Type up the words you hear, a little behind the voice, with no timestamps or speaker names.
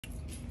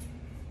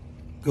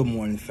Good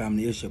morning,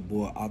 family. It's your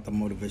boy, author,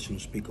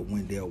 motivational speaker,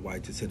 Wendell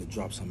White. Just here to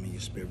drop something in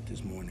your spirit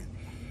this morning.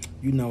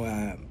 You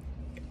know,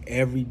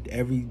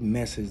 every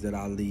message that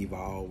I leave, I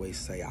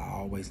always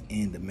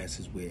end the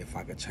message with, if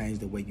I could change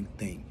the way you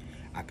think,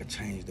 I could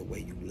change the way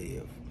you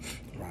live,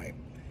 right?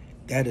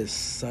 That is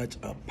such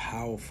a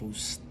powerful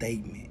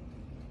statement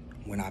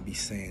when I be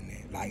saying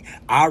that. Like,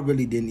 I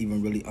really didn't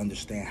even really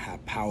understand how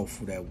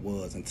powerful that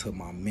was until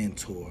my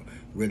mentor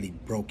really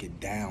broke it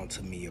down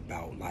to me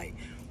about, like,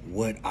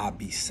 what I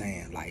be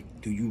saying. Like,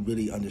 do you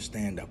really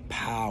understand the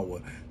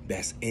power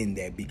that's in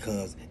that?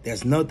 Because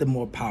there's nothing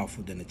more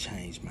powerful than a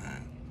changed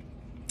mind.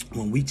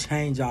 When we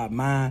change our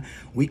mind,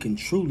 we can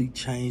truly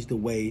change the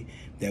way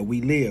that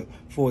we live.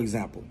 For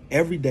example,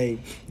 every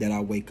day that I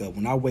wake up,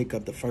 when I wake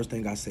up, the first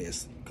thing I say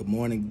is, good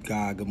morning,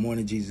 God, good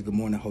morning, Jesus, good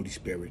morning, Holy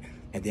Spirit.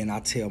 And then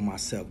I tell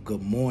myself,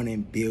 good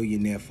morning,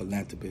 billionaire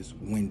philanthropist,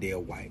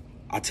 Wendell White.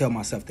 I tell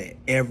myself that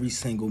every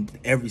single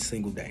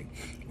day,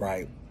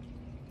 right?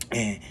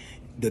 And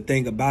the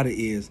thing about it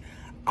is,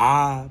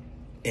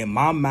 in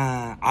my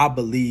mind, I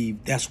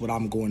believe that's what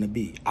I'm going to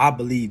be. I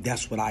believe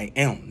that's what I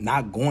am.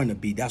 Not going to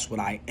be, that's what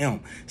I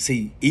am.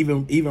 See,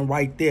 even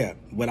right there,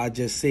 what I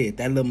just said,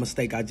 that little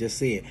mistake I just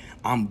said,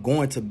 I'm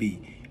going to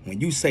be. When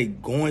you say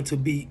going to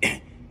be,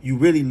 you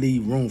really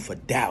leave room for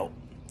doubt.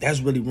 That's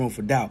really room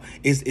for doubt.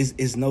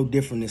 It's no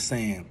different than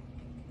saying,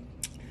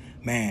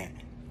 man,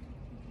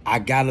 I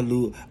gotta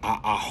lose.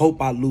 I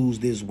hope I lose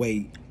this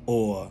weight,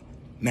 or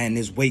man,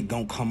 this weight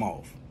gonna come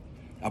off.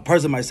 A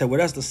person might say, well,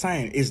 that's the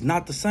same. It's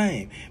not the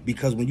same,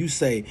 because when you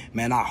say,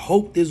 man, I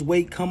hope this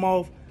weight come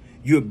off,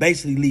 you're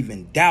basically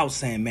leaving doubt,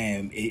 saying,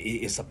 man,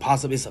 it's a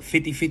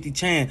 50-50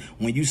 chance.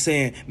 When you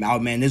saying, oh,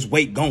 man, this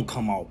weight gonna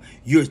come off,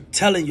 you're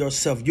telling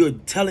yourself, you're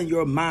telling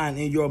your mind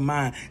in your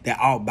mind that,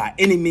 oh, by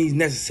any means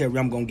necessary,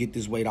 I'm gonna get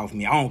this weight off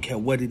me. I don't care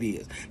what it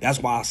is. That's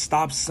why I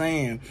stopped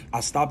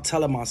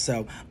telling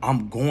myself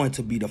I'm going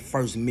to be the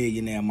first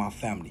millionaire in my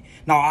family.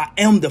 Now, I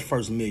am the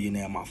first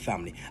millionaire in my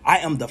family. I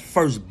am the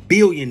first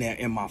billionaire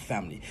in my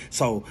family.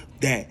 So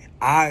that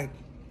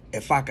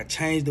if I could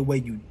change the way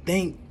you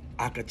think,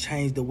 I could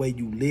change the way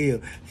you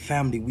live.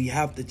 Family, we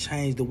have to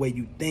change the way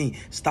you think.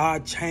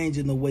 Start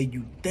changing the way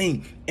you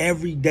think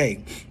every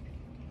day.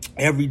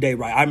 Every day,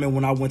 right? I remember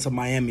when I went to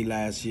Miami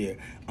last year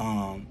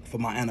for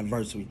my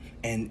anniversary,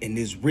 and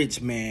this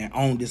rich man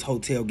owned this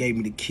hotel, gave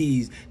me the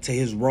keys to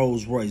his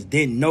Rolls Royce.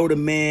 Didn't know the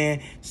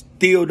man,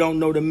 still don't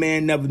know the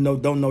man, don't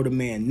know the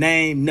man's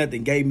name,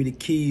 nothing. Gave me the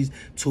keys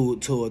to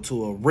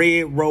a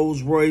red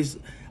Rolls Royce.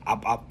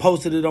 I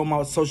posted it on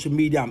my social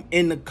media. I'm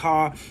in the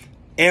car.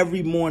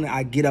 Every morning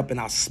I get up and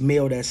I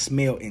smell that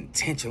smell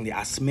intentionally.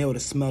 I smell the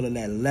smell of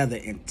that leather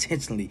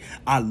intentionally.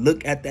 I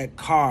look at that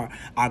car.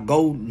 I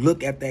go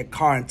look at that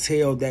car and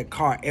tell that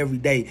car every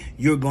day,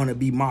 you're going to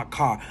be my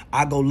car.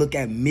 I go look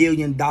at $1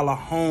 million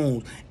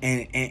homes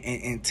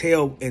and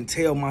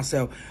tell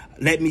myself,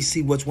 let me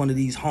see which one of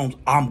these homes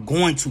I'm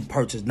going to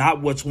purchase,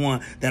 not which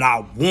one that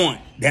I want,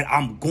 that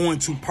I'm going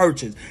to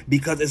purchase,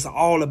 because it's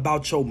all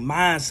about your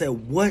mindset.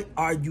 What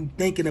are you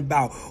thinking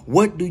about?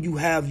 What do you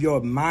have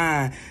your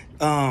mind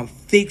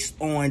fixed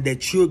on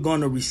that you're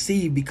going to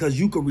receive? Because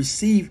you can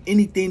receive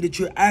anything that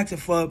you're asking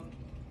for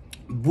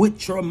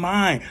with your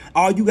mind.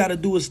 All you got to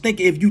do is think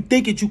it. If you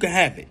think it, you can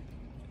have it.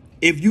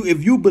 If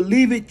you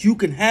believe it, you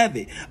can have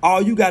it.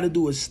 All you got to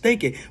do is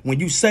think it. When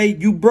you say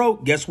you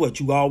broke, guess what?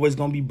 You always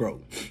going to be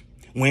broke.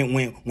 When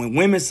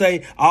women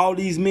say all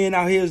these men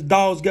out here is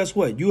dogs, guess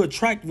what? You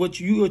attract what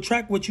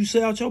you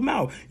say out your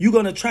mouth. You're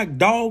going to attract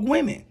dog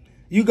women.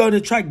 You're going to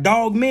attract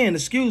dog men,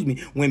 excuse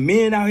me. When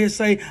men out here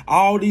say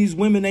all these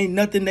women ain't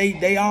nothing,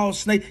 they all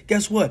snake,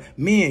 guess what?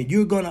 Men,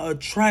 you're going to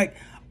attract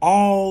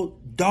all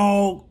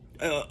dog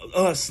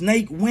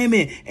snake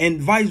women,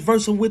 and vice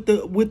versa with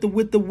the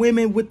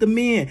women, with the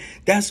men.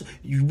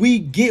 We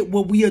get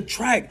what we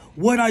attract.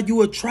 What are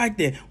you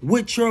attracting?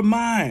 With your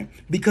mind.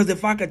 Because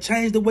if I could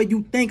change the way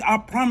you think, I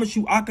promise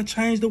you I could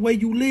change the way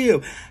you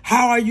live.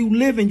 How are you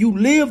living? You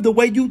live the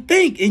way you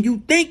think, and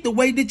you think the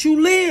way that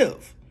you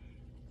live.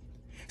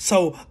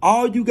 So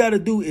all you got to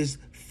do is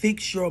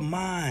fix your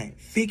mind.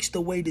 Fix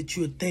the way that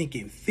you're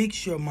thinking.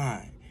 Fix your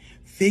mind.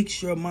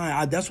 Fix your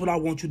mind. That's what I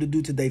want you to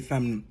do today,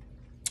 family.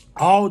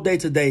 All day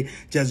today,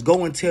 just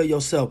go and tell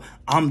yourself,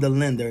 I'm the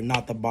lender,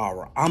 not the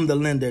borrower. I'm the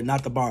lender,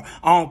 not the borrower.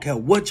 I don't care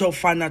what your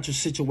financial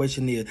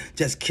situation is.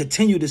 Just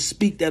continue to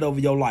speak that over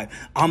your life.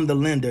 I'm the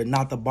lender,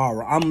 not the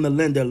borrower. I'm the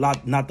lender,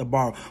 not the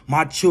borrower.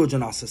 My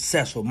children are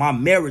successful. My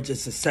marriage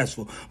is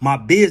successful. My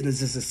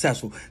business is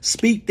successful.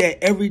 Speak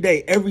that every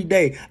day. Every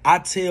day, I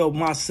tell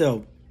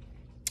myself,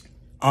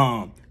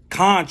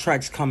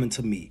 contracts coming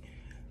to me.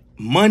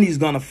 Money's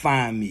going to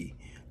find me.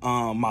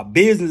 My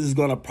business is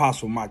going to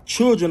prosper. My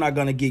children are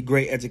going to get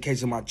great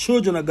education. My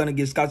children are going to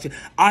get scholarship.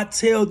 I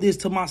tell this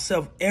to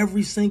myself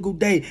every single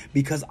day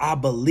because I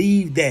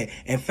believe that.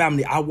 And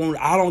family, I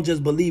don't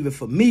just believe it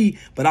for me,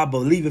 but I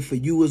believe it for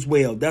you as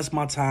well. That's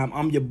my time.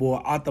 I'm your boy,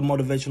 author,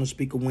 motivational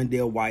speaker,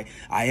 Wendell White.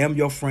 I am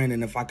your friend.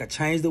 And if I could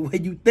change the way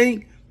you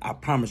think, I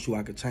promise you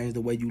I could change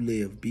the way you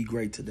live. Be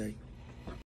great today.